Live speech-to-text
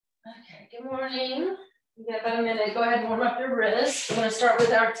Okay, good morning. You got about a minute. Go ahead and warm up your wrists. We're going to start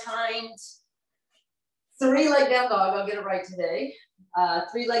with our timed 3-leg down dog. I'll get it right today.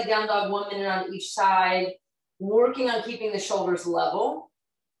 3-leg down dog, 1 minute on each side. Working on keeping the shoulders level.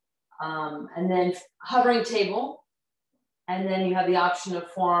 And then hovering table. And then you have the option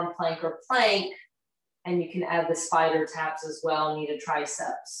of forearm plank or plank. And you can add the spider taps as well, knee to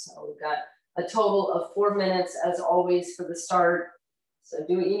triceps. So we've got a total of 4 minutes as always for the start. So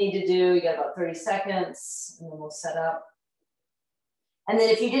do what you need to do. You got about 30 seconds and then we'll set up. And then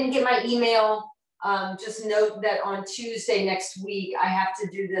if you didn't get my email, just note that on Tuesday next week, I have to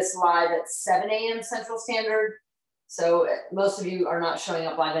do this live at 7 a.m. Central Standard. So most of you are not showing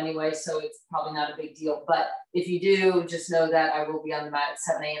up live anyway, so it's probably not a big deal. But if you do, just know that I will be on the mat at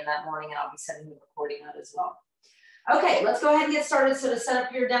 7 a.m. that morning and I'll be sending the recording out as well. Okay, let's go ahead and get started. So to set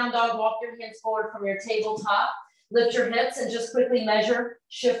up your down dog, walk your hands forward from your tabletop. Lift your hips and just quickly measure,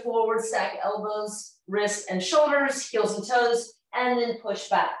 shift forward, stack elbows, wrists, and shoulders, heels and toes, and then push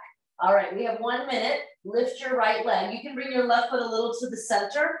back. All right, we have 1 minute. Lift your right leg. You can bring your left foot a little to the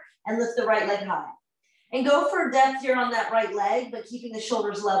center and lift the right leg high. And go for depth here on that right leg, but keeping the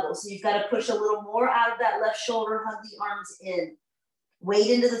shoulders level. So you've got to push a little more out of that left shoulder, hug the arms in.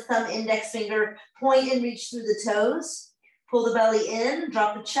 Weight into the thumb, index finger, point and reach through the toes. Pull the belly in,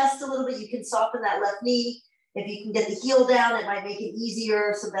 drop the chest a little bit. You can soften that left knee. If you can get the heel down, it might make it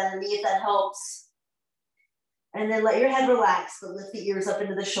easier. So bend the knee if that helps. And then let your head relax, but lift the ears up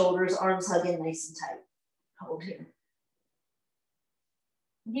into the shoulders, arms hug in nice and tight. Hold here.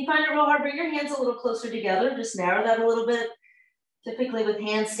 If you find it real hard, bring your hands a little closer together. Just narrow that a little bit. Typically with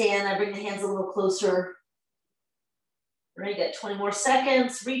handstand, I bring the hands a little closer. All right, got 20 more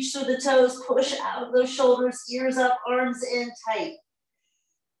seconds. Reach through the toes, push out of those shoulders, ears up, arms in tight.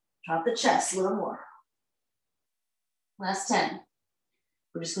 Drop the chest a little more. Last 10.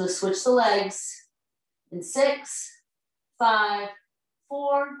 We're just going to switch the legs in 6, 5,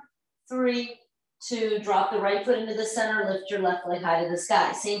 4, 3, 2. Drop the right foot into the center. Lift your left leg high to the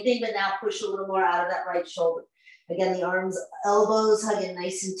sky. Same thing, but now push a little more out of that right shoulder. Again, the arms, elbows, hug in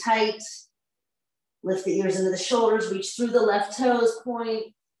nice and tight. Lift the ears into the shoulders. Reach through the left toes. Point.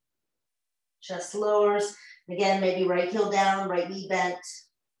 Chest lowers. Again, maybe right heel down, right knee bent.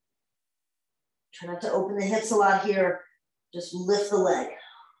 Try not to open the hips a lot here. Just lift the leg.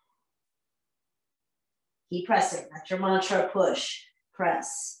 Keep pressing. That's your mantra. Push,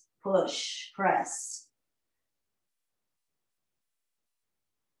 press, push, press.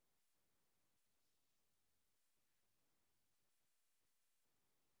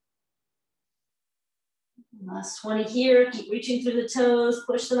 Last 20 here. Keep reaching through the toes.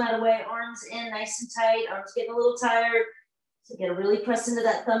 Push them out of the way. Arms in, nice and tight. Arms getting a little tired. So you gotta really press into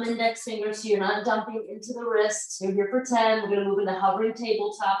that thumb index finger so you're not dumping into the wrists. You're here for 10. We're gonna move into hovering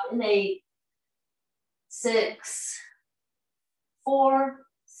tabletop in 8, 6, 4,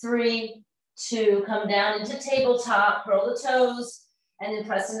 3, 2. Come down into tabletop, curl the toes, and then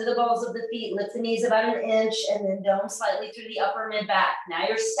press into the balls of the feet. Lift the knees about 1 inch, and then dome slightly through the upper mid back. Now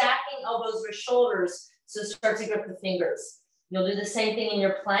you're stacking elbows or shoulders, so start to grip the fingers. You'll do the same thing in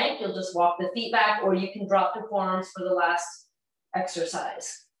your plank. You'll just walk the feet back, or you can drop the forearms for the last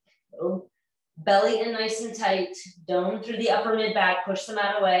exercise. So belly in nice and tight, dome through the upper mid back, push them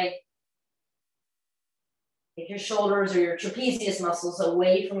out of the way. Take your shoulders or your trapezius muscles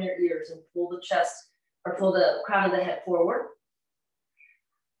away from your ears and pull the chest or pull the crown of the head forward.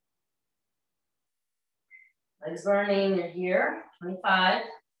 Legs burning, you're here, 25.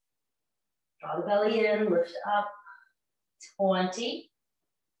 Draw the belly in, lift up, 20.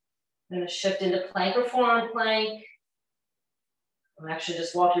 I'm gonna shift into plank or forearm plank. Actually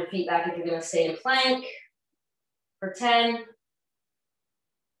just walk your feet back if you're gonna stay in plank for 10,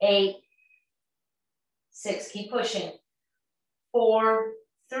 8, 6, keep pushing. 4,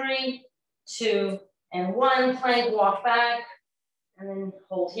 3, 2, and 1. Plank, walk back, and then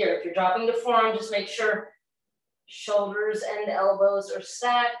hold here. If you're dropping to forearm, just make sure shoulders and elbows are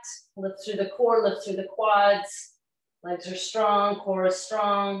stacked. Lift through the core, lift through the quads. Legs are strong, core is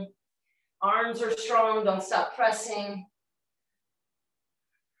strong. Arms are strong, don't stop pressing.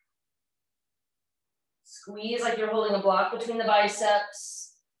 Squeeze like you're holding a block between the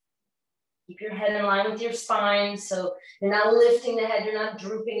biceps. Keep your head in line with your spine. So you're not lifting the head, you're not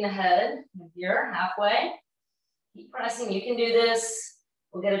drooping the head. Here, halfway. Keep pressing, you can do this.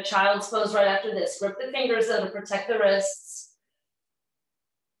 We'll get a child's pose right after this. Grip the fingers though to protect the wrists.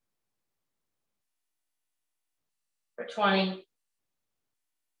 For 20.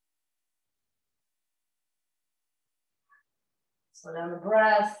 Slow down the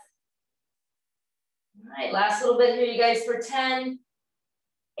breath. All right, last little bit here, you guys, for 10,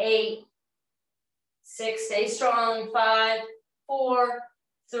 8, 6, stay strong, 5, 4,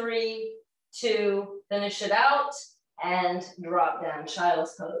 3, 2, finish it out, and drop down,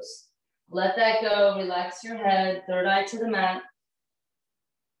 child's pose. Let that go, relax your head, third eye to the mat.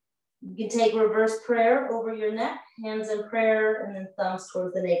 You can take reverse prayer over your neck, hands in prayer, and then thumbs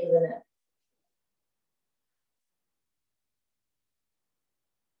towards the nape of the neck.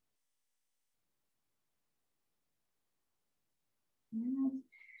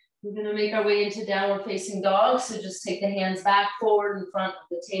 We're gonna make our way into downward facing dog. So just take the hands back, forward in front of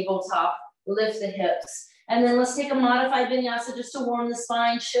the tabletop, lift the hips. And then let's take a modified vinyasa just to warm the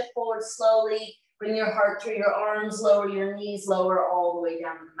spine, shift forward slowly, bring your heart through your arms, lower your knees, lower all the way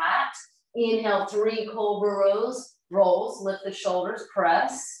down to the mat. Inhale, 3 cobra rolls, lift the shoulders,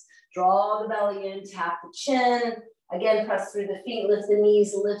 press, draw the belly in, tap the chin. Again, press through the feet, lift the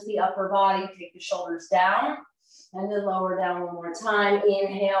knees, lift the upper body, take the shoulders down. And then lower down one more time.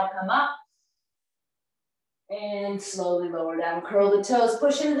 Inhale, come up. And slowly lower down. Curl the toes,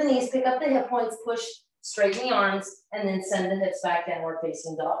 push into the knees, pick up the hip points, push, straighten the arms, and then send the hips back, downward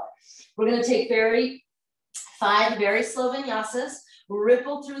facing dog. We're gonna take 5 very slow vinyasas.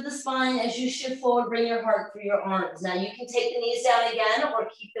 Ripple through the spine as you shift forward, bring your heart through your arms. Now you can take the knees down again or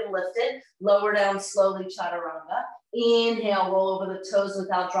keep them lifted. Lower down slowly, chaturanga. Inhale, roll over the toes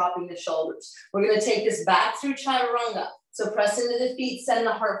without dropping the shoulders. We're gonna take this back through chaturanga. So press into the feet, send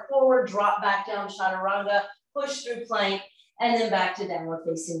the heart forward, drop back down chaturanga, push through plank, and then back to downward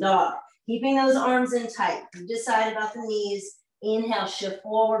facing dog. Keeping those arms in tight. You decide about the knees. Inhale, shift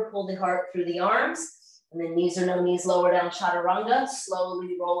forward, pull the heart through the arms. And then knees or no knees, lower down chaturanga.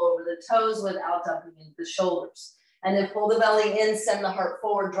 Slowly roll over the toes without dumping into the shoulders. And then pull the belly in, send the heart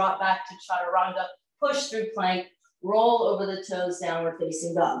forward, drop back to chaturanga, push through plank, roll over the toes, downward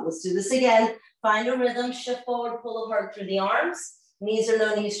facing dog. Let's do this again. Find a rhythm, shift forward, pull the heart through the arms. Knees or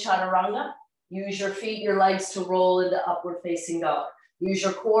no knees, chaturanga. Use your feet, your legs to roll into upward facing dog. Use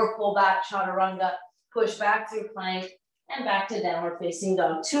your core, pull back, chaturanga, push back through plank, and back to downward facing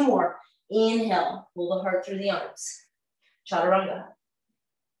dog. 2 more. Inhale, pull the heart through the arms. Chaturanga,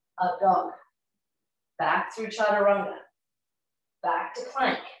 up dog, back through chaturanga, back to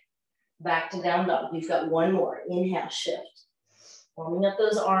plank, back to down dog. We've got 1 more. Inhale, shift. Warming up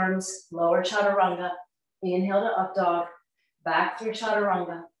those arms, lower chaturanga. Inhale to up dog, back through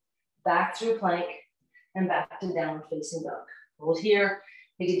chaturanga, back through plank, and back to downward facing dog. Hold here,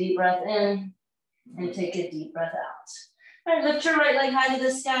 take a deep breath in, and take a deep breath out. All right, lift your right leg high to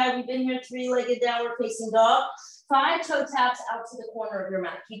the sky. We've been here 3-legged downward facing dog. 5 toe taps out to the corner of your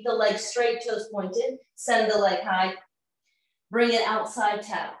mat. Keep the legs straight, toes pointed. Send the leg high. Bring it outside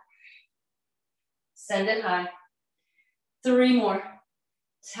tap. Send it high. 3 more.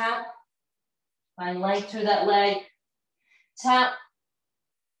 Tap. Find length through that leg. Tap.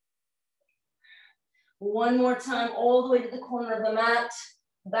 1 more time, all the way to the corner of the mat.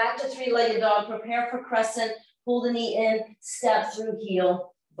 Back to 3-legged dog. Prepare for crescent. Pull the knee in, step through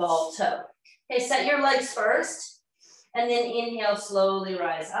heel, ball toe. Okay, set your legs first, and then inhale, slowly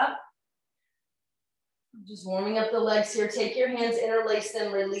rise up. Just warming up the legs here. Take your hands, interlace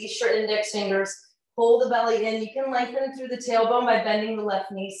them, release your index fingers, pull the belly in. You can lengthen through the tailbone by bending the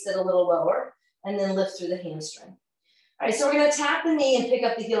left knee, sit a little lower, and then lift through the hamstring. All right, so we're gonna tap the knee and pick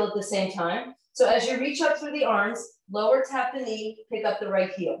up the heel at the same time. So as you reach up through the arms, lower, tap the knee, pick up the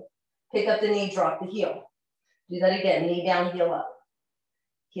right heel. Pick up the knee, drop the heel. Do that again, knee down, heel up.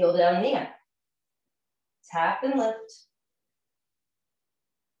 Heel down, knee up. Tap and lift.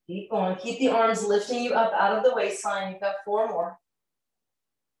 Keep going, keep the arms lifting you up out of the waistline. You've got 4 more.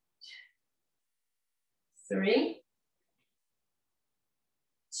 3,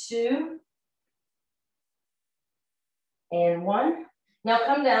 2, and 1. Now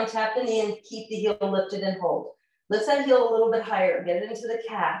come down, tap the knee and keep the heel lifted and hold. Lift that heel a little bit higher, get it into the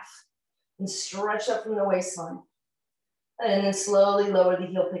calf. And stretch up from the waistline. And then slowly lower the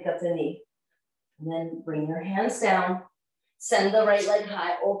heel, pick up the knee. And then bring your hands down. Send the right leg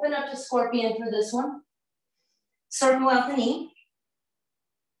high. Open up to scorpion for this one. Circle out the knee.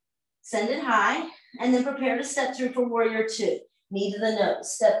 Send it high. And then prepare to step through for warrior 2. Knee to the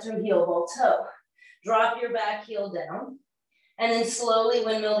nose. Step through heel, ball toe. Drop your back heel down. And then slowly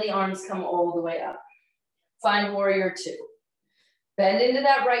windmill the arms, come all the way up. Find warrior 2. Bend into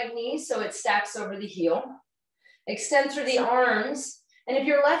that right knee so it stacks over the heel. Extend through the arms. And if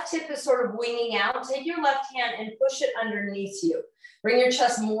your left hip is sort of winging out, take your left hand and push it underneath you. Bring your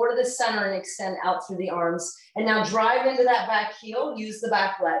chest more to the center and extend out through the arms. And now drive into that back heel, use the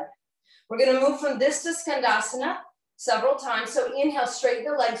back leg. We're gonna move from this to Skandasana several times. So inhale, straighten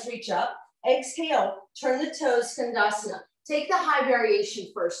the legs, reach up. Exhale, turn the toes, Skandasana. Take the high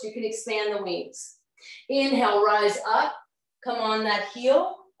variation first. You can expand the wings. Inhale, rise up, come on that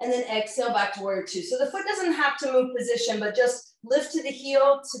heel, and then exhale back to warrior two. So the foot doesn't have to move position, but just lift to the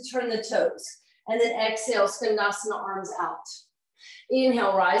heel to turn the toes. And then exhale, skandasana, arms out.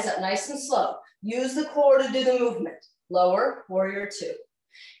 Inhale, rise up nice and slow. Use the core to do the movement. Lower, warrior two.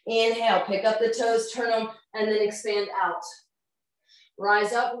 Inhale, pick up the toes, turn them, and then expand out.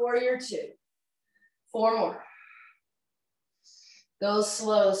 Rise up, warrior two. 4 more. Go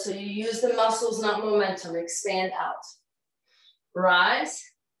slow, so you use the muscles, not momentum. Expand out. Rise,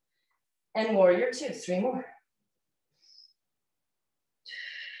 and warrior two. 3 more.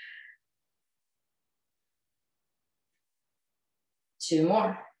 2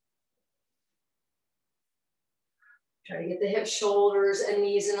 more. Try to get the hips, shoulders, and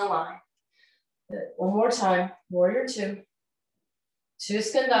knees in a line. Good. 1 more time. Warrior two. 2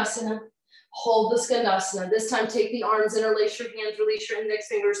 skandasana. Hold the skandasana. This time, take the arms, interlace your hands, release your index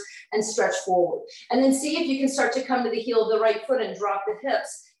fingers, and stretch forward. And then see if you can start to come to the heel of the right foot and drop the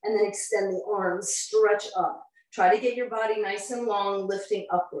hips, and then extend the arms, stretch up. Try to get your body nice and long, lifting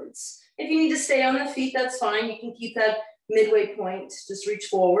upwards. If you need to stay on the feet, that's fine. You can keep that midway point. Just reach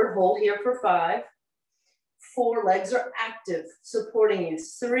forward. Hold here for 5. 4, legs are active, supporting you.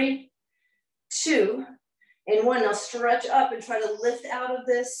 3, 2, and 1. Now stretch up and try to lift out of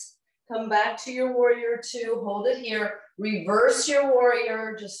this. Come back to your warrior two, hold it here. Reverse your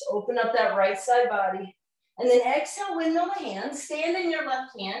warrior, just open up that right side body. And then exhale, windmill the hands, stand in your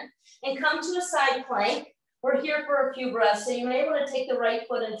left hand and come to a side plank. We're here for a few breaths, so you may want to take the right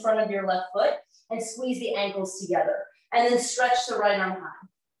foot in front of your left foot and squeeze the ankles together. And then stretch the right arm high.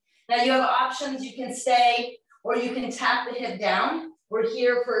 Now you have options, you can stay or you can tap the hip down. We're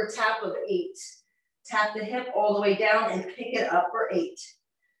here for a tap of 8. Tap the hip all the way down and pick it up for 8.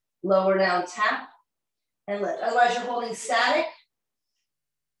 Lower down, tap, and lift. Otherwise, you're holding static.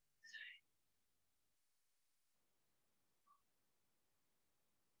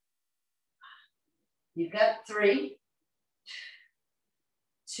 You've got 3,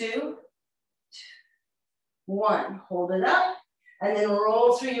 2, 1. Hold it up, and then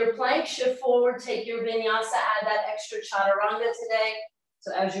roll through your plank, shift forward, take your vinyasa, add that extra chaturanga today.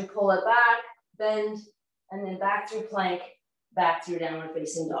 So as you pull it back, bend, and then back through plank, back to your downward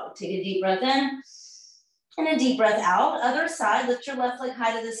facing dog. Take a deep breath in and a deep breath out. Other side, lift your left leg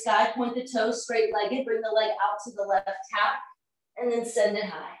high to the sky, point the toes straight legged, bring the leg out to the left, tap, and then send it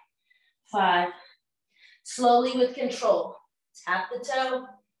high. 5. Slowly with control, tap the toe,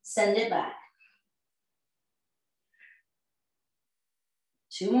 send it back.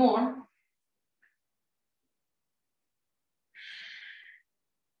 2 more.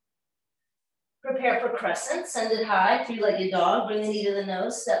 Prepare for crescent, send it high, 3-legged dog, bring the knee to the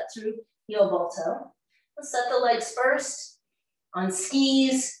nose, step through heel ball toe. Let's set the legs first, on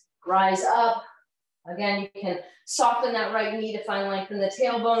skis, rise up. Again, you can soften that right knee to find length in the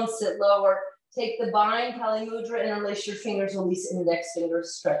tailbone, sit lower, take the bind, Kali Mudra, interlace your fingers, release index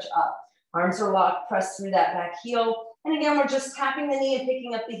fingers, stretch up. Arms are locked, press through that back heel. And again, we're just tapping the knee and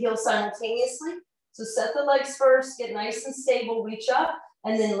picking up the heel simultaneously. So set the legs first, get nice and stable, reach up,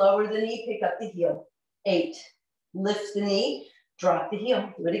 and then lower the knee, pick up the heel. 8, lift the knee, drop the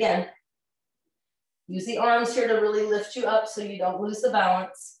heel. Do it again. Use the arms here to really lift you up so you don't lose the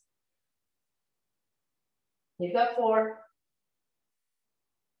balance. You've got 4,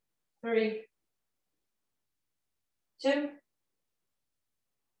 3, 2,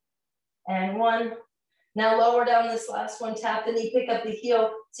 and 1. Now lower down this last one, tap the knee, pick up the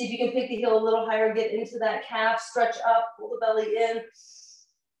heel. See if you can pick the heel a little higher, get into that calf, stretch up, pull the belly in.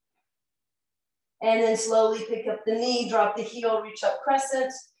 And then slowly pick up the knee, drop the heel, reach up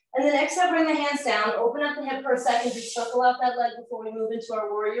crescent. And then exhale, bring the hands down, open up the hip for a second, just shuffle out that leg before we move into our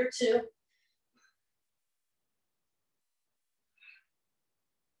warrior two.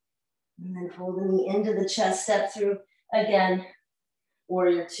 And then hold the knee into the chest, step through again.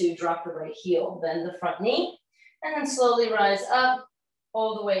 Warrior two, drop the right heel, bend the front knee, and then slowly rise up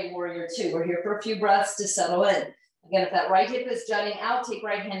all the way, warrior two. We're here for a few breaths to settle in. Again, if that right hip is jutting out, take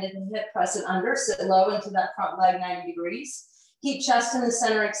right hand at the hip, press it under, sit low into that front leg 90 degrees. Keep chest in the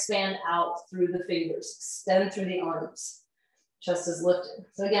center, expand out through the fingers, extend through the arms. Chest is lifted.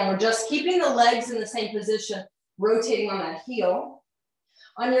 So again, we're just keeping the legs in the same position, rotating on that heel.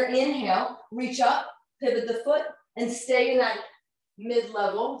 On your inhale, reach up, pivot the foot, and stay in that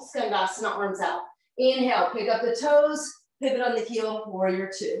mid-level, skandasana, arms out. Inhale, pick up the toes, pivot on the heel,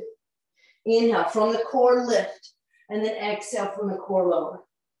 warrior two. Inhale, from the core, lift, and then exhale from the core, lower.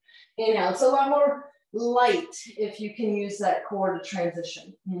 Inhale, it's a lot more light if you can use that core to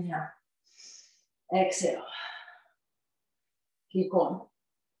transition. Inhale, exhale. Keep going.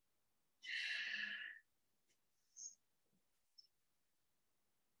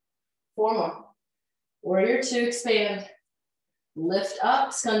 Four more. Warrior two, expand. Lift up,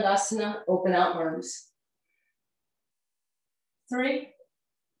 Skandasana, open out arms. Three.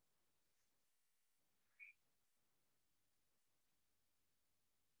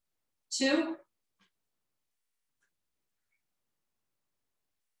 Two.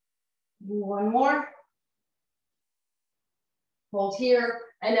 One more. Hold here.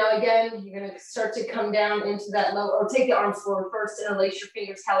 And now again, you're gonna start to come down into that low, or take the arms forward first, interlace your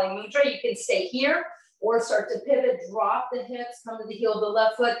fingers, Kali Mudra. You can stay here or start to pivot, drop the hips, come to the heel of the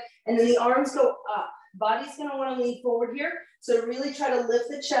left foot, and then the arms go up. Body's gonna wanna lean forward here. So really try to lift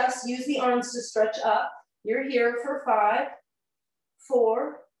the chest, use the arms to stretch up. You're here for 5,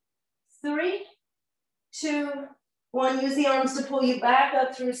 4, 3, 2, 1. Use the arms to pull you back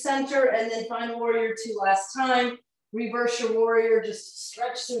up through center, and then find warrior two last time. Reverse your warrior, just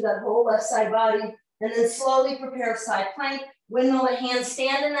stretch through that whole left side body, and then slowly prepare side plank. Windmill the hand,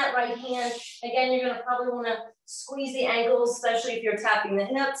 stand in that right hand. Again, you're gonna probably wanna squeeze the ankles, especially if you're tapping the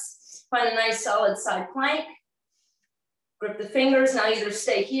hips. Find a nice solid side plank. Grip the fingers, now either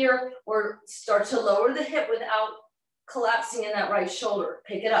stay here or start to lower the hip without collapsing in that right shoulder.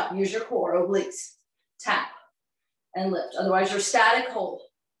 Pick it up, use your core, obliques. Tap and lift, otherwise you're static, hold.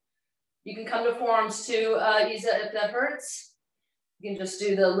 You can come to forearms too, Isa, if that hurts. You can just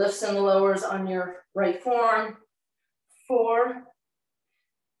do the lifts and the lowers on your right forearm. 4,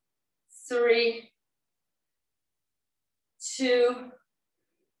 3, 2,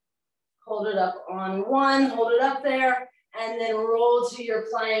 hold it up on 1, hold it up there, and then roll to your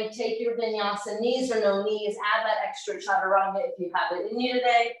plank. Take your vinyasa, knees or no knees, add that extra chaturanga if you have it in you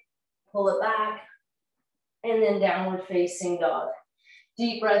today. Pull it back, and then downward facing dog.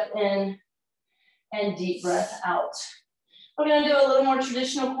 Deep breath in and deep breath out. We're gonna do a little more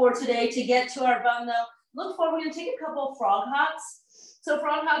traditional core today. To get to our bandha, look forward, we're gonna take a couple of frog hops. So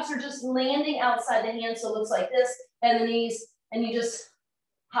frog hops are just landing outside the hands, so it looks like this, and the knees, and you just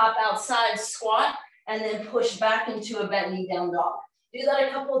hop outside, squat, and then push back into a bent knee down dog. Do that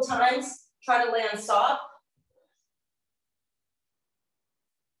a couple of times, try to land soft.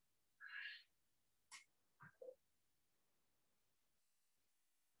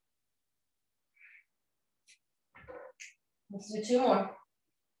 Let's do 2 more.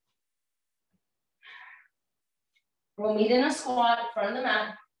 We'll meet in a squat in front of the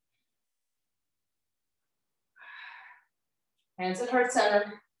mat. Hands at heart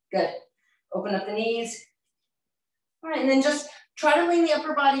center. Good. Open up the knees. All right, and then just try to lean the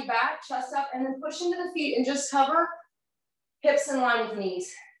upper body back, chest up, and then push into the feet and just hover hips in line with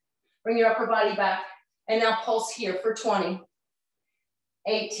knees. Bring your upper body back. And now pulse here for 20,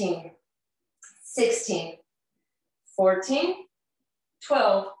 18, 16, 14,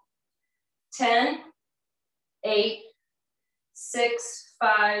 12, 10, 8, 6,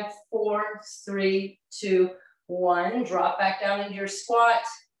 5, 4, 3, 2, 1. Drop back down into your squat.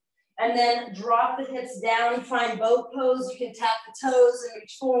 And then drop the hips down, find boat pose. You can tap the toes and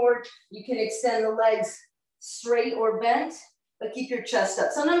reach forward. You can extend the legs straight or bent, but keep your chest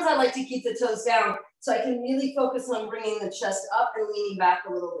up. Sometimes I like to keep the toes down so I can really focus on bringing the chest up and leaning back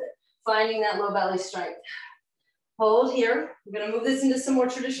a little bit, finding that low belly strength. Hold here. We're gonna move this into some more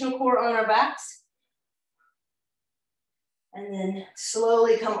traditional core on our backs. And then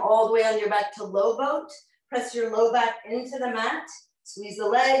slowly come all the way on your back to low boat. Press your low back into the mat. Squeeze the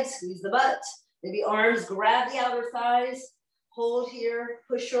legs, squeeze the butt. Maybe arms, grab the outer thighs. Hold here,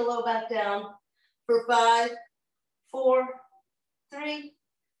 push your low back down for 5, 4, 3,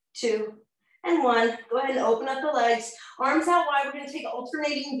 2, and 1. Go ahead and open up the legs. Arms out wide, we're gonna take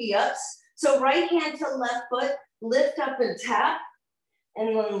alternating V-ups. So right hand to left foot, lift up and tap,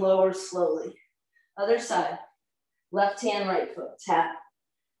 and then lower slowly. Other side, left hand, right foot, tap.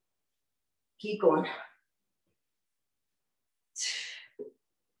 Keep going.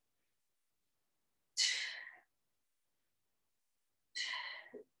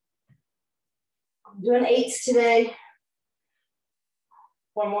 I'm doing 8s today.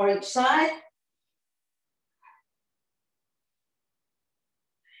 1 more each side.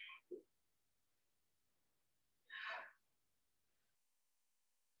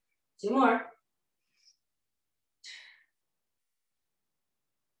 Two more.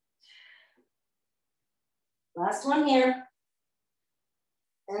 Last one here.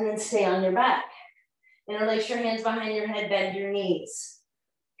 And then stay on your back. Interlace your hands behind your head, bend your knees.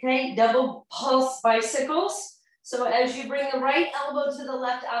 Okay, double pulse bicycles. So as you bring the right elbow to the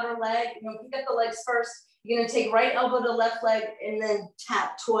left outer leg, you're gonna pick up the legs first. You're gonna take right elbow to left leg and then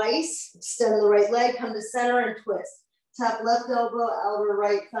tap twice. Extend the right leg, come to center and twist. Tap left elbow, outer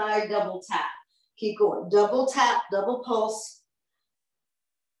right thigh, double tap. Keep going. Double tap, double pulse.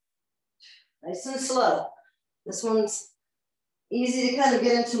 Nice and slow. This one's easy to kind of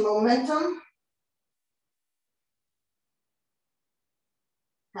get into momentum.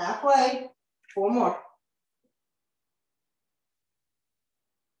 Halfway. 4 more.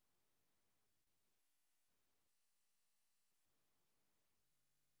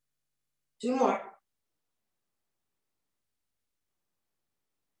 Two more.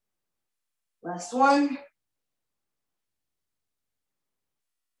 Last one.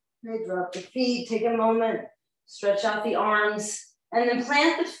 Okay, drop the feet, take a moment, stretch out the arms, and then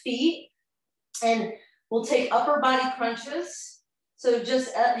plant the feet, and we'll take upper body crunches. So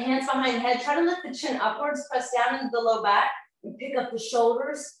just hands behind head, try to lift the chin upwards, press down into the low back, and pick up the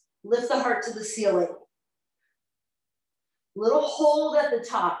shoulders, lift the heart to the ceiling. Little hold at the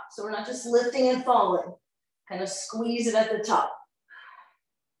top, so we're not just lifting and falling. Kind of squeeze it at the top.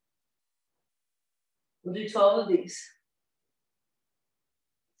 We'll do 12 of these.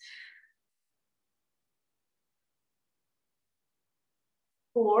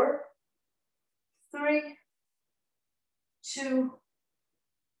 4, 3, 2,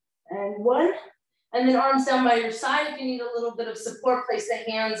 and 1. And then arms down by your side. If you need a little bit of support, place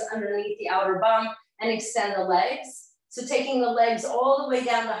the hands underneath the outer bum and extend the legs. So taking the legs all the way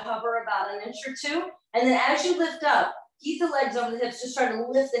down to hover about 1 inch or 2. And then as you lift up, keep the legs over the hips. Just try to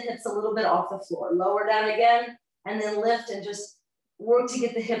lift the hips a little bit off the floor. Lower down again, and then lift and just work to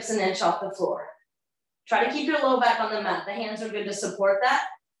get the hips 1 inch off the floor. Try to keep your low back on the mat. The hands are good to support that.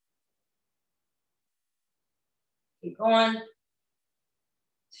 Keep going.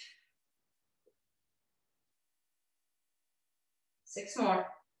 6 more.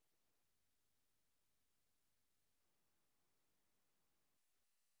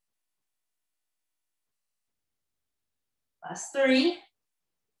 Last 3,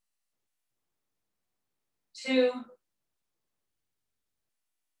 2,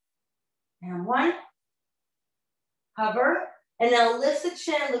 and 1. Hover, and now lift the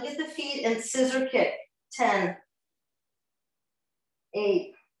chin, look at the feet, and scissor kick. 10,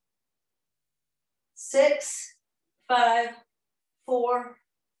 8, 6, 5, 4,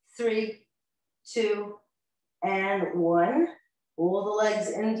 3, 2, and 1. Pull the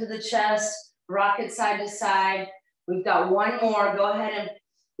legs into the chest, rock it side to side. We've got 1 more. Go ahead and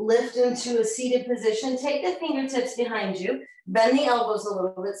lift into a seated position. Take the fingertips behind you. Bend the elbows a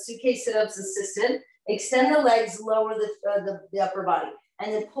little bit. Suitcase sit-ups assisted. Extend the legs, lower the upper body.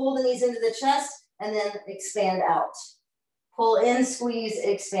 And then pull the knees into the chest and then expand out. Pull in, squeeze,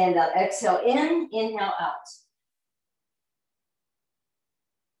 expand out. Exhale in, inhale out.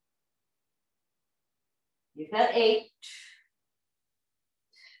 You've got 8,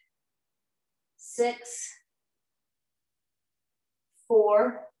 6,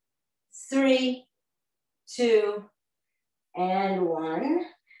 4, 3, 2, and 1.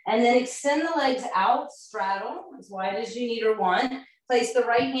 And then extend the legs out, straddle as wide as you need or want. Place the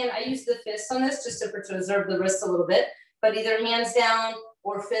right hand, I use the fist on this just to preserve the wrist a little bit, but either hands down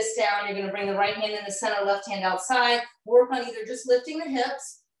or fist down. You're gonna bring the right hand in the center, left hand outside. Work on either just lifting the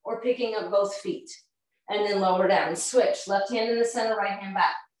hips or picking up both feet. And then lower down, switch. Left hand in the center, right hand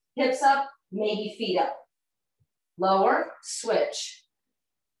back. Hips up, maybe feet up. Lower, switch.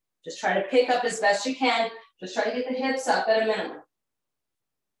 Just try to pick up as best you can. Just try to get the hips up at a minimum.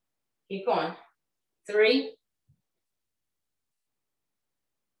 Keep going. 3,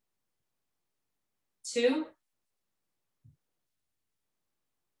 2.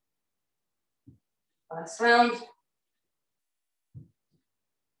 Last round.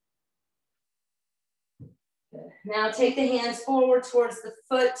 Good. Now take the hands forward towards the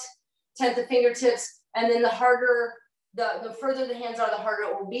foot, tent the fingertips, and then the harder, the further the hands are, the harder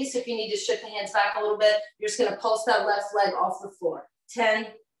it will be. So if you need to shift the hands back a little bit, you're just gonna pulse that left leg off the floor. 10,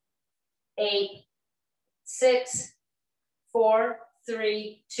 8, 6, 4,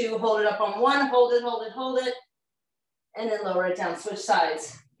 3, 2, hold it up on 1, hold it, hold it, hold it, and then lower it down, switch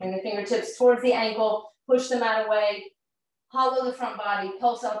sides. Bring the fingertips towards the ankle, push the mat away, hollow the front body,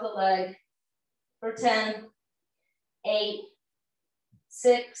 pulse out the leg for 10, 8,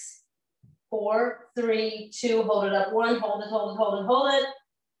 6, 4, 3, 2, hold it up 1, hold it, hold it, hold it, hold it,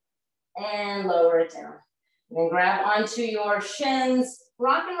 and lower it down. And then grab onto your shins,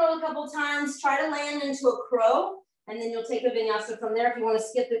 rock and roll a couple times, try to land into a crow, and then you'll take a vinyasa from there. If you want to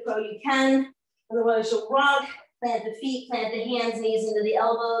skip the crow, you can. Otherwise, you'll rock, plant the feet, plant the hands, knees into the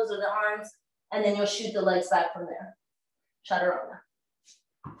elbows or the arms, and then you'll shoot the legs back from there. Chaturanga.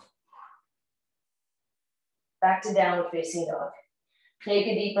 Back to downward facing dog. Take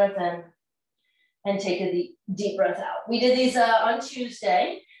a deep breath in. and take a deep breath out. We did these on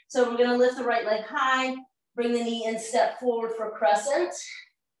Tuesday. So we're gonna lift the right leg high, bring the knee in, step forward for crescent,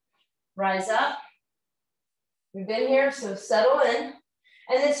 rise up. We've been here, so settle in.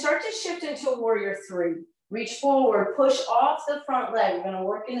 And then start to shift into a warrior three. Reach forward, push off the front leg. We're gonna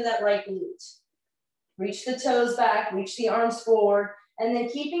work into that right glute. Reach the toes back, reach the arms forward, and then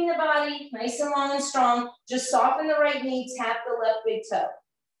keeping the body nice and long and strong, just soften the right knee, tap the left big toe.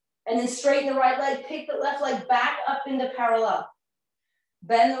 And then straighten the right leg, pick the left leg back up into parallel.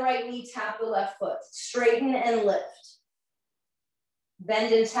 Bend the right knee, tap the left foot. Straighten and lift.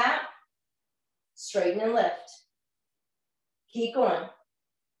 Bend and tap, straighten and lift. Keep going.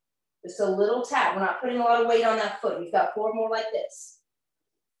 Just a little tap. We're not putting a lot of weight on that foot. You've got 4 more like this.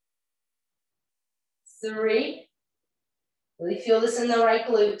 3. Really feel this in the right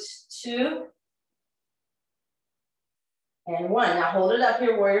glute. 2. And 1. Now hold it up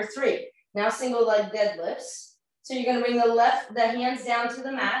here, warrior 3. Now single leg deadlifts. So you're gonna bring the hands down to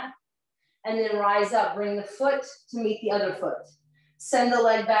the mat and then rise up. Bring the foot to meet the other foot. Send the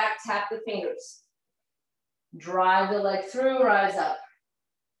leg back, tap the fingers. Drive the leg through, rise up.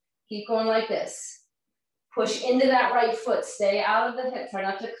 Keep going like this. Push into that right foot. Stay out of the hip. Try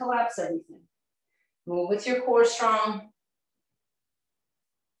not to collapse everything. Move with your core strong.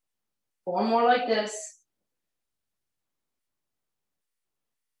 4 more like this.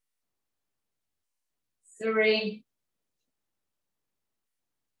 3.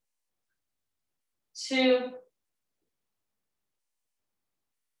 2.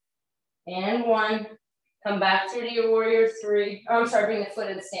 And 1. Come back through to your warrior 3. Oh, I'm sorry, bring the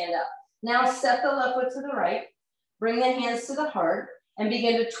foot and stand up. Now step the left foot to the right. Bring the hands to the heart and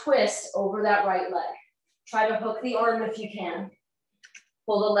begin to twist over that right leg. Try to hook the arm if you can.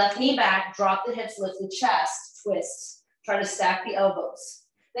 Pull the left knee back, drop the hips, lift the chest, twist. Try to stack the elbows.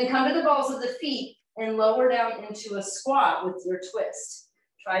 Then come to the balls of the feet and lower down into a squat with your twist.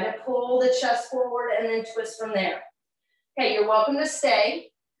 Try to pull the chest forward and then twist from there. Okay, you're welcome to stay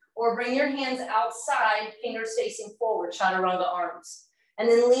or bring your hands outside, fingers facing forward, chaturanga arms. And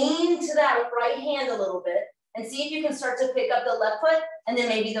then lean to that right hand a little bit and see if you can start to pick up the left foot and then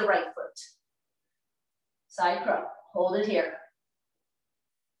maybe the right foot. Side crow, hold it here.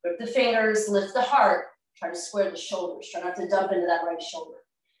 Grip the fingers, lift the heart, try to square the shoulders, try not to dump into that right shoulder.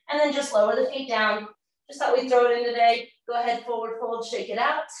 And then just lower the feet down. Just thought we'd throw it in today. Go ahead, forward fold, shake it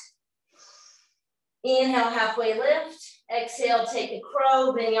out. Inhale, halfway lift. Exhale, take a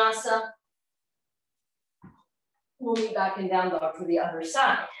crow, vinyasa. We'll be back in down dog for the other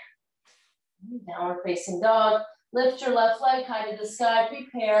side. Downward facing dog. Lift your left leg high to the sky.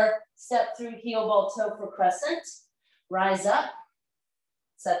 Prepare. Step through heel ball toe for crescent. Rise up.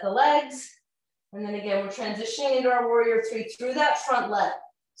 Set the legs. And then again, we're transitioning into our warrior 3 through that front leg.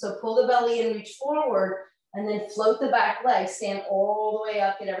 So pull the belly in, reach forward, and then float the back leg. Stand all the way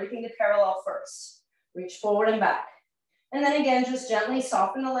up. Get everything to parallel first. Reach forward and back. And then again, just gently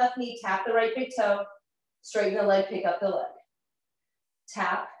soften the left knee, tap the right big toe, straighten the leg, pick up the leg.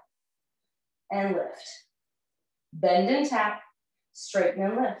 Tap and lift. Bend and tap, straighten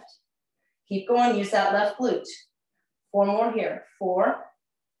and lift. Keep going, use that left glute. 4 more here. 4,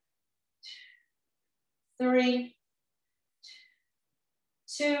 3,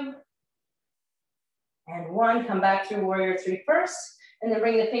 2, and 1. Come back through warrior 3 first, and then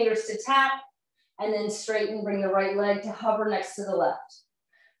bring the fingers to tap, and then straighten, bring the right leg to hover next to the left.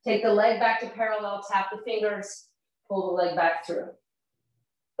 Take the leg back to parallel, tap the fingers, pull the leg back through.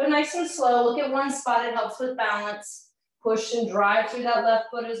 But nice and slow, look at one spot, it helps with balance. Push and drive through that left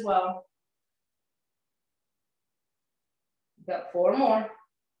foot as well. You've got 4 more.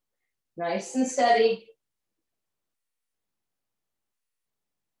 Nice and steady.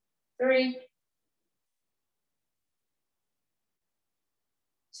 3,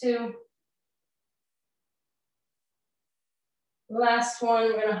 2. Last one,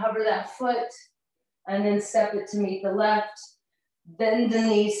 we're gonna hover that foot and then step it to meet the left. Bend the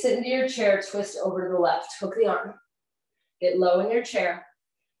knee, sit into your chair, twist over to the left, hook the arm. Get low in your chair.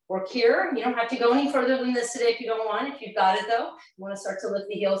 Work here, you don't have to go any further than this today if you don't want. If you've got it though, you wanna start to lift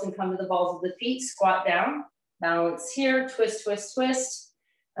the heels and come to the balls of the feet, squat down, balance here, twist, twist, twist.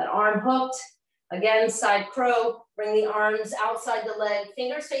 That arm hooked. Again, side crow, bring the arms outside the leg,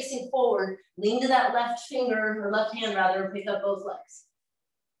 fingers facing forward, lean to that left finger, or left hand rather, and pick up both legs.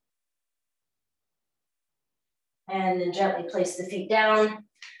 And then gently place the feet down.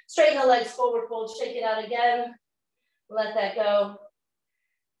 Straighten the legs forward, fold, shake it out again. Let that go.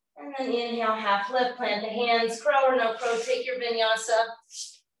 And then inhale, half lift, plant the hands, crow or no crow, take your vinyasa.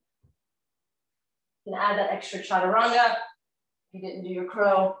 You can add that extra chaturanga if you didn't do your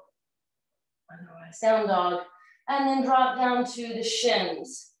crow. Otherwise, down dog. And then drop down to the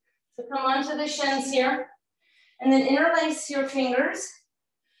shins. So come onto the shins here. And then interlace your fingers.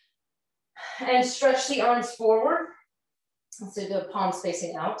 And stretch the arms forward. So the palms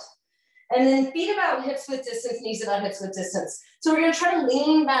facing out. And then feet about hips width distance, knees about hips width distance. So we're gonna try to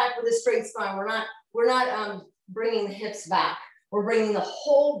lean back with a straight spine. We're not bringing the hips back. We're bringing the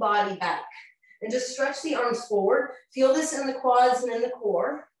whole body back. And just stretch the arms forward. Feel this in the quads and in the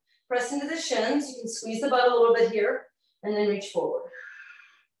core. Press into the shins. You can squeeze the butt a little bit here and then reach forward.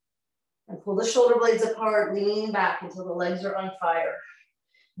 And pull the shoulder blades apart, lean back until the legs are on fire.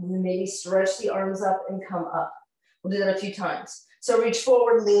 And then maybe stretch the arms up and come up. We'll do that a few times. So reach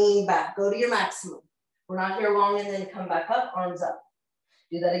forward, lean back, go to your maximum. We're not here long and then come back up, arms up.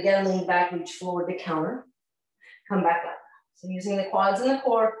 Do that again, lean back, reach forward to counter. Come back up. So using the quads and the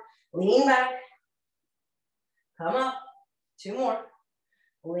core, lean back, come up, 2 more.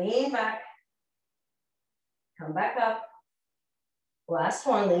 Lean back, come back up. Last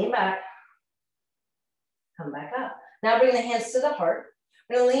one, lean back, come back up. Now bring the hands to the heart.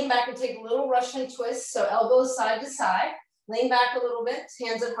 We're gonna lean back and take a little Russian twist, so elbows side to side. Lean back a little bit,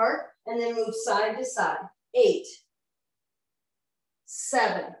 hands at heart, and then move side to side. 8,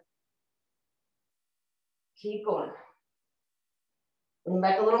 7. Keep going. Lean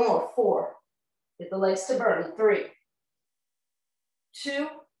back a little more, 4. Get the legs to burn, 3, 2,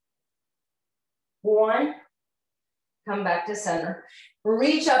 1. Come back to center.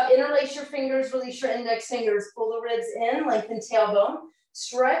 Reach up, interlace your fingers, release your index fingers, pull the ribs in, lengthen tailbone,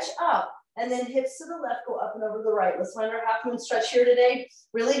 stretch up, and then hips to the left, go up and over the right. Let's find our half moon stretch here today.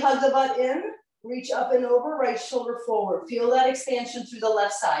 Really hug the butt in, reach up and over, right shoulder forward. Feel that expansion through the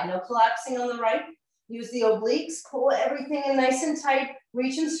left side. No collapsing on the right. Use the obliques, pull everything in nice and tight,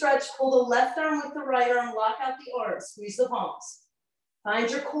 reach and stretch, pull the left arm with the right arm, lock out the arms, squeeze the palms. Find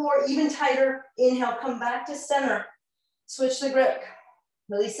your core even tighter. Inhale, come back to center. Switch the grip.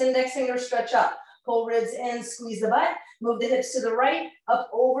 Release index finger, stretch up. Pull ribs in, squeeze the butt. Move the hips to the right, up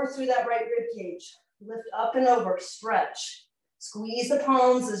over through that right rib cage. Lift up and over, stretch. Squeeze the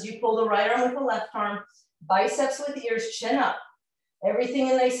palms as you pull the right arm with the left arm. Biceps with ears, chin up. Everything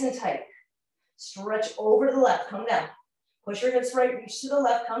in nice and tight. Stretch over to the left, come down. Push your hips right, reach to the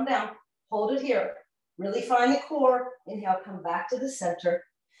left, come down. Hold it here. Really find the core. Inhale, come back to the center.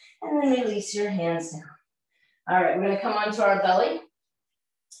 And then release your hands down. All right, we're gonna come onto our belly.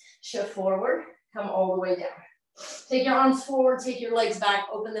 Shift forward, come all the way down. Take your arms forward, take your legs back,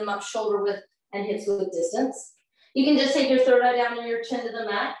 open them up shoulder width and hips width distance. You can just take your third eye down and your chin to the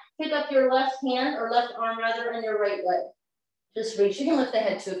mat. Pick up your left hand or left arm rather and your right leg. Just reach. You can lift the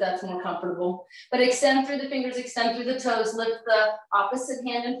head too if that's more comfortable. But extend through the fingers, extend through the toes, lift the opposite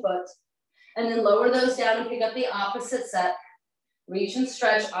hand and foot. And then lower those down and pick up the opposite set. Reach and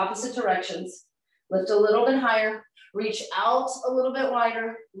stretch opposite directions. Lift a little bit higher. Reach out a little bit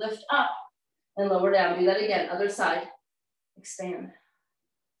wider. Lift up and lower down. Do that again. Other side. Expand.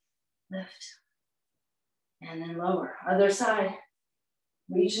 Lift. And then lower. Other side.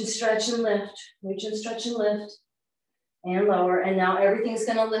 Reach and stretch and lift. Reach and stretch and lift. And lower. And now everything's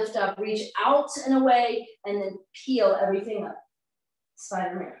going to lift up. Reach out and away and then peel everything up.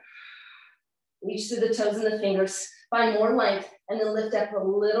 Spider-Man. Reach through the toes and the fingers. Find more length and then lift up a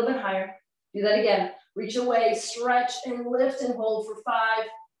little bit higher. Do that again. Reach away, stretch and lift and hold for 5,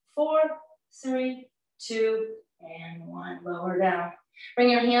 4, 3, 2, and 1. Lower down. Bring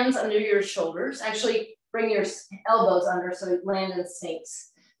your hands under your shoulders. Actually, bring your elbows under so you land in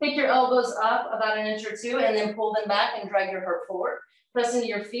Sphinx. Pick your elbows up about 1 inch or 2 and then pull them back and drag your heart forward. Press into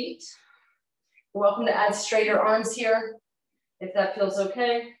your feet. You're welcome to add straighter arms here if that feels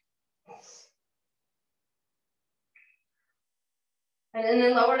okay. And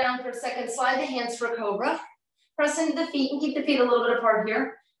then lower down for a second, slide the hands for cobra. Press into the feet and keep the feet a little bit apart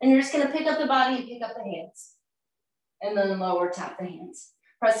here. And you're just gonna pick up the body and pick up the hands. And then lower, tap the hands.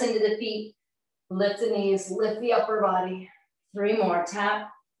 Press into the feet, lift the knees, lift the upper body. 3 more, tap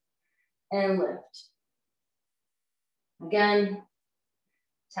and lift. Again,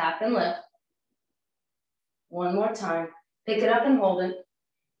 tap and lift. 1 more time. Pick it up and hold it.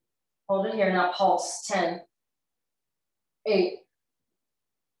 Hold it here, now pulse. 10, 8,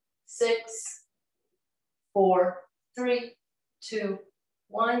 6, 4, 3, 2,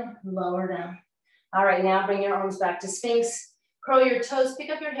 1, lower down. All right, now bring your arms back to Sphinx. Curl your toes, pick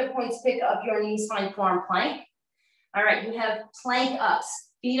up your hip points, pick up your knees, find forearm plank. All right, you have plank ups.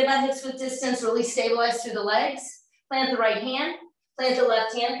 Feet about hips width distance, really stabilize through the legs. Plant the right hand, plant the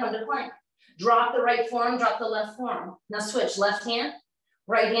left hand, come to plank. Drop the right forearm, drop the left forearm. Now switch, left hand,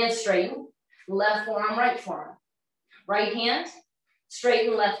 right hand straighten, left forearm, right forearm. Right hand,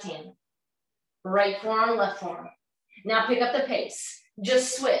 straighten left hand. Right forearm, left forearm. Now pick up the pace.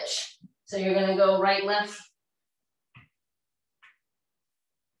 Just switch. So you're gonna go right, left.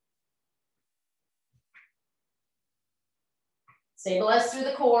 Stabilize through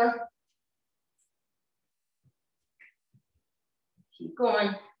the core. Keep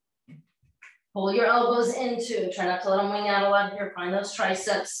going. Pull your elbows into, try not to let them wing out a lot here. Find those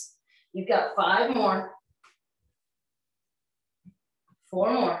triceps. You've got 5 more.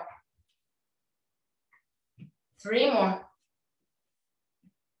 4 more. 3 more.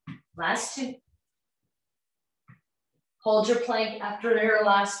 Last 2. Hold your plank after your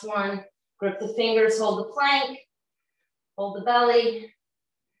last one. Grip the fingers, hold the plank, hold the belly,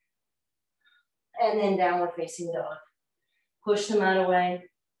 and then downward facing dog. Push the mat away.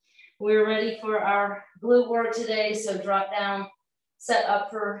 We're ready for our glute work today, so drop down, set up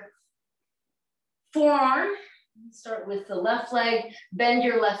for forearm. Start with the left leg, bend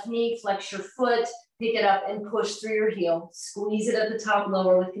your left knee, flex your foot, pick it up and push through your heel. Squeeze it at the top,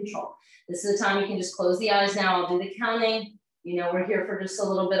 lower with control. This is the time you can just close the eyes now. I'll do the counting. You know, we're here for just a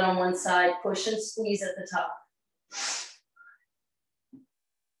little bit on one side. Push and squeeze at the top.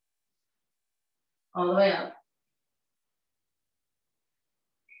 All the way up.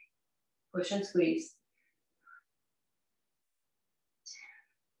 Push and squeeze.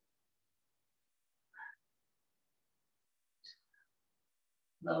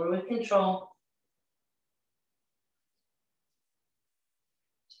 Lower with control.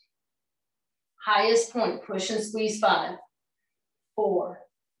 Highest point, push and squeeze 5, 4,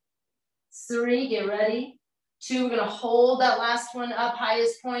 3, get ready. 2, we're gonna hold that last one up,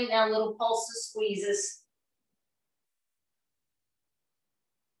 highest point, now little pulses, squeezes.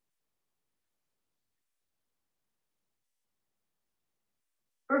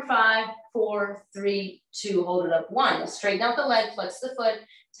 For 5, 4, 3, 2, hold it up. 1, straighten out the leg, flex the foot,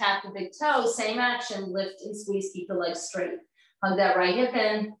 tap the big toe, same action, lift and squeeze, keep the legs straight. Hug that right hip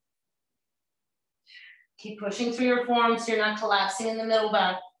in. Keep pushing through your form so you're not collapsing in the middle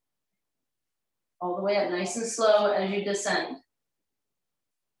back. All the way up, nice and slow as you descend.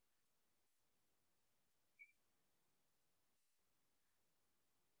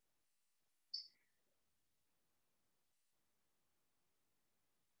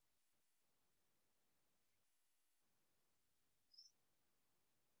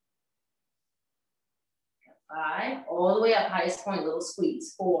 Five, all the way up, highest point, little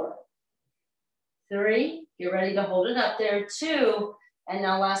squeeze. 4, 3, get ready to hold it up there. 2, and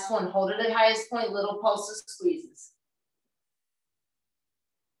now last one, hold it at highest point, little pulses, squeezes.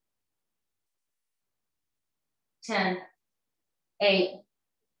 10, 8,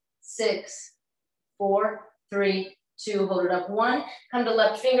 6, 4, 3, 2, hold it up. 1, come to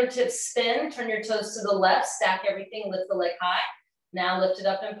left fingertips, spin, turn your toes to the left, stack everything, lift the leg high. Now lift it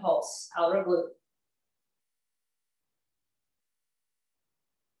up and pulse, outer glute.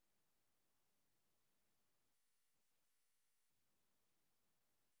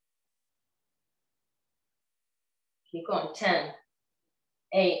 Keep going, 10,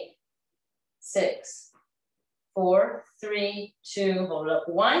 8, 6, 4, 3, 2, hold it up.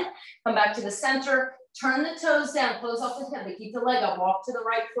 1, come back to the center, turn the toes down, close off the hip, but keep the leg up, walk to the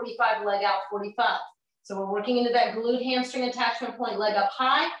right, 45, leg out, 45. So we're working into that glute hamstring attachment point, leg up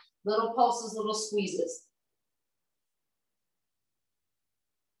high, little pulses, little squeezes.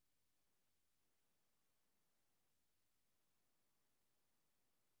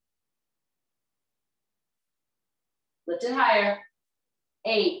 Lift it higher.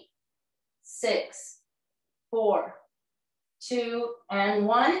 8, 6, 4, 2, and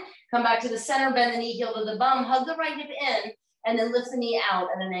 1. Come back to the center, bend the knee, heel to the bum, hug the right hip in, and then lift the knee out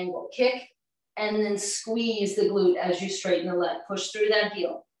at an angle. Kick, and then squeeze the glute as you straighten the leg. Push through that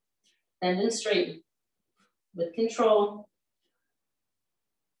heel. Bend and straighten with control.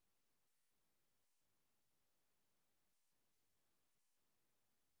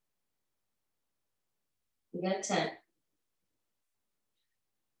 We got 10,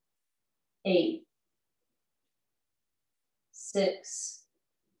 8, 6,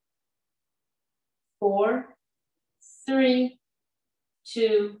 4, 3,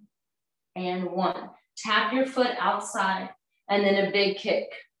 2, and 1. Tap your foot outside and then a big kick.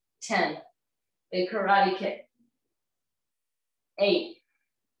 10, big karate kick. 8,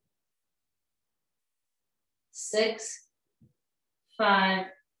 6, 5,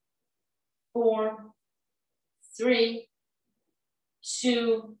 4, 3,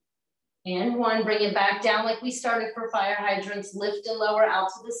 2, and 1. Bring it back down like we started for fire hydrants. Lift and lower out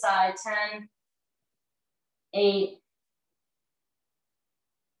to the side. 10, 8,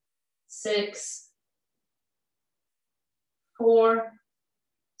 6, 4,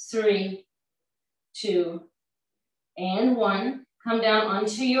 3, 2, and 1. Come down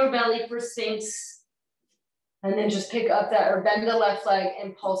onto your belly for Sphinx. And then just pick up that, or bend the left leg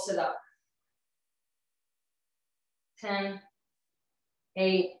and pulse it up. 10,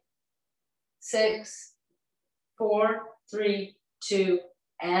 8, 6, 4, 3, 2,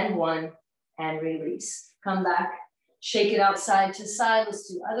 and 1, and release. Come back, shake it out side to side.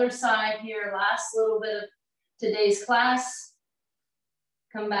 Let's do other side here. Last little bit of today's class.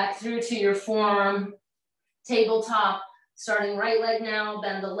 Come back through to your forearm, tabletop, starting right leg now,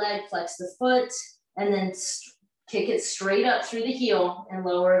 bend the leg, flex the foot, and then kick it straight up through the heel and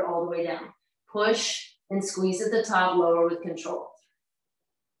lower it all the way down. Push and squeeze at the top, lower with control.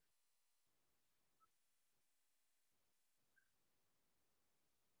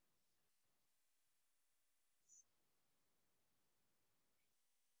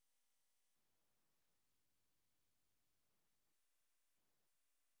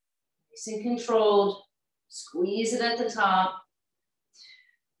 Nice and controlled, squeeze it at the top.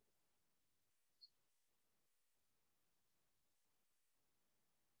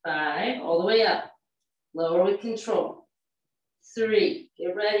 5, all the way up, lower with control. 3,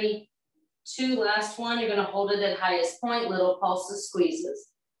 get ready. 2, last one, you're gonna hold it at highest point, little pulses, squeezes.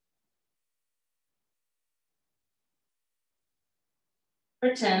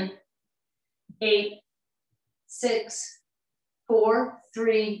 For 10, 8, 6, 4,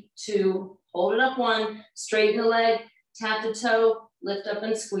 3, 2, hold it up 1, straighten the leg, tap the toe, lift up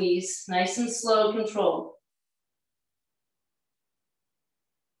and squeeze, nice and slow, controlled.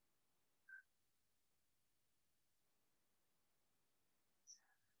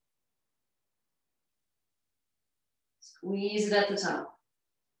 Squeeze it at the top.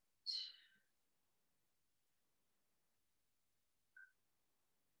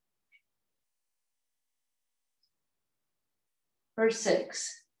 For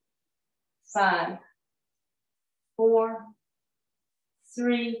 6, 5, 4,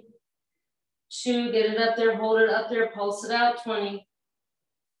 3, 2, get it up there, hold it up there, pulse it out, 20.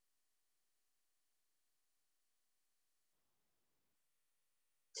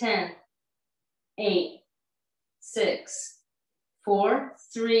 10, 8, 6, 4,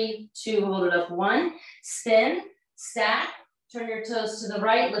 3, 2, hold it up, 1, spin, stack, turn your toes to the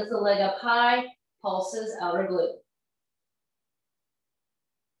right, lift the leg up high, pulses, outer glute.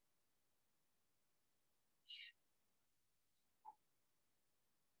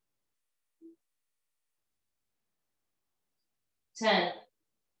 Ten,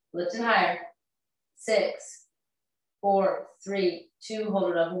 lift it higher. 6, 4, 3, 2,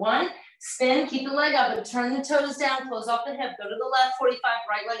 hold it up, 1. Spin, keep the leg up and turn the toes down, close off the hip, go to the left, 45,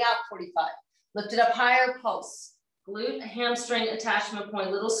 right leg out, 45. Lift it up higher, pulse. Glute, hamstring attachment point,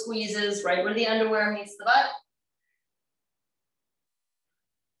 little squeezes right where the underwear meets the butt.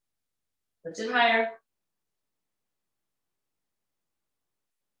 Lift it higher.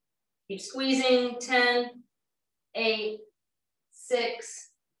 Keep squeezing, 10, 8, 6,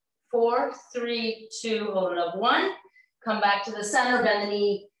 4, 3, 2, hold it up, 1. Come back to the center, bend the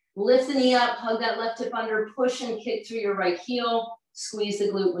knee, lift the knee up, hug that left hip under, push and kick through your right heel, squeeze the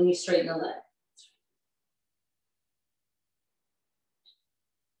glute when you straighten the leg.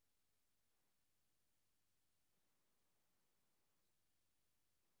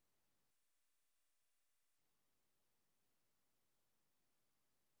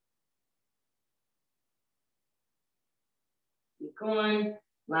 Keep going,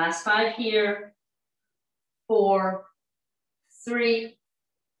 last 5 here, 4, 3,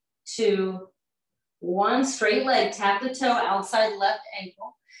 2, 1, straight leg, tap the toe outside left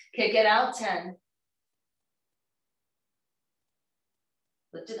ankle, kick it out, 10.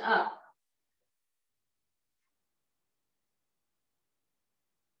 Lift it up.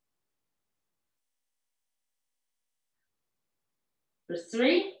 For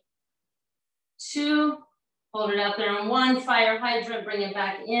 3, 2, hold it out there on 1, fire hydrant, bring it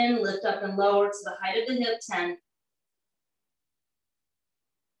back in, lift up and lower to the height of the hip, 10.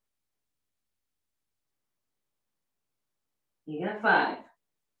 You got 5.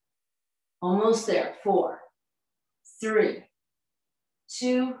 Almost there, 4, 3,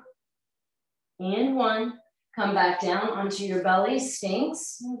 2, and 1. Come back down onto your belly,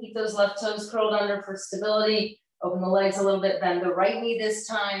 Sphinx. Keep those left toes curled under for stability. Open the legs a little bit, bend the right knee this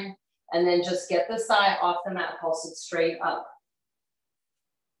time, and then just get the thigh off the mat, pulse it straight up.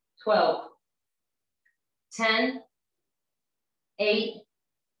 12, 10, 8,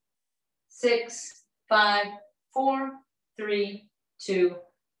 6, 5, 4, 3, 2,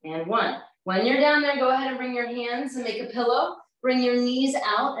 and 1. When you're down there, go ahead and bring your hands and make a pillow. Bring your knees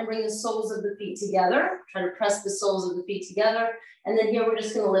out and bring the soles of the feet together. Try to press the soles of the feet together. And then here, we're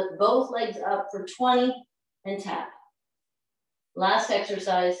just gonna lift both legs up for 20 and tap. Last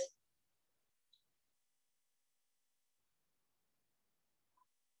exercise.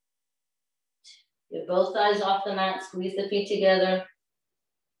 Get both thighs off the mat, squeeze the feet together.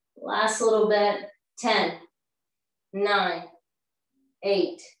 Last little bit, 10, 9,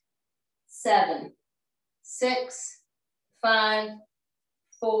 8, 7, 6, 5,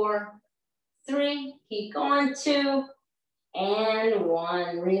 4, 3, keep going, 2, and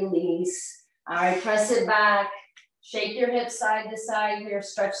 1, release. All right, press it back. Shake your hips side to side here,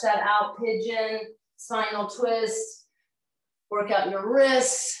 stretch that out, pigeon, spinal twist, work out your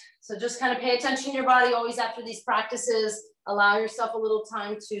wrists. So just kind of pay attention to your body always after these practices. Allow yourself a little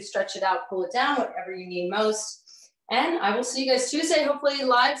time to stretch it out, pull it down, whatever you need most. And I will see you guys Tuesday, hopefully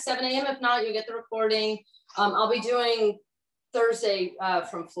live, 7 a.m. If not, you'll get the recording. I'll be doing Thursday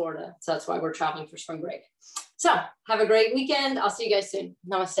from Florida. So that's why we're traveling for spring break. So have a great weekend. I'll see you guys soon.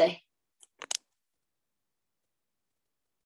 Namaste.